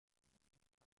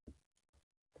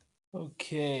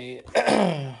Okay,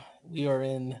 we are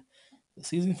in the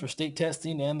season for state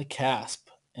testing and the CASP,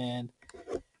 and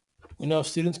we know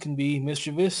students can be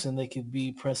mischievous and they could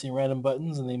be pressing random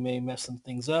buttons and they may mess some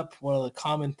things up. One of the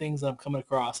common things that I'm coming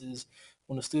across is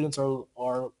when the students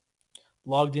are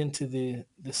logged into the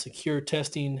secure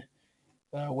testing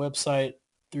website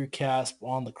through CASP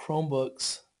on the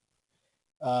Chromebooks.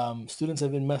 Students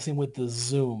have been messing with the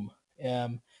zoom.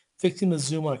 Um, Fixing the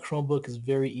zoom on a Chromebook is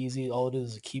very easy. All it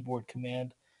is a keyboard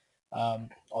command.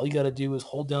 All you got to do is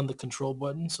hold down the control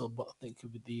button. So think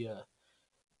of the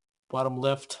bottom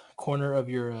left corner of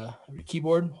your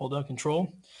keyboard. Hold down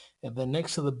control, and then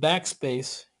next to the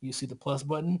backspace, you see the plus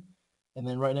button, and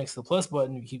then right next to the plus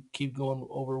button, you keep going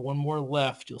over one more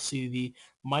left. You'll see the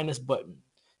minus button.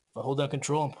 If I hold down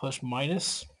control and push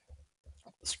minus,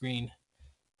 the screen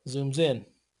zooms in.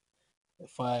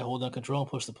 If I hold down control and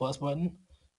push the plus button,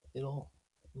 it'll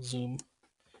zoom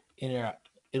in or out.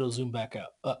 It'll zoom back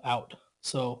out.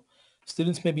 So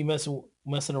students may be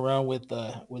messing around with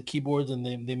keyboards, and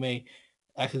they may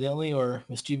accidentally or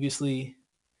mischievously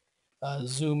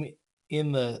zoom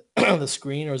in the the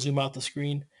screen or zoom out the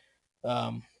screen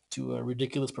to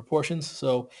ridiculous proportions.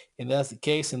 So if that's the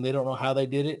case and they don't know how they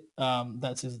did it,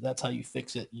 that's how you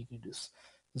fix it. You can just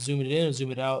zoom it in and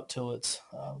zoom it out till it's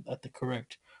at the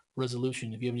correct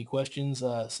resolution. If you have any questions,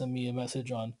 send me a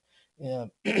message on uh,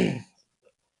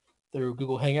 through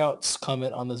Google Hangouts,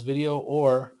 comment on this video,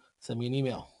 or send me an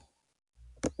email.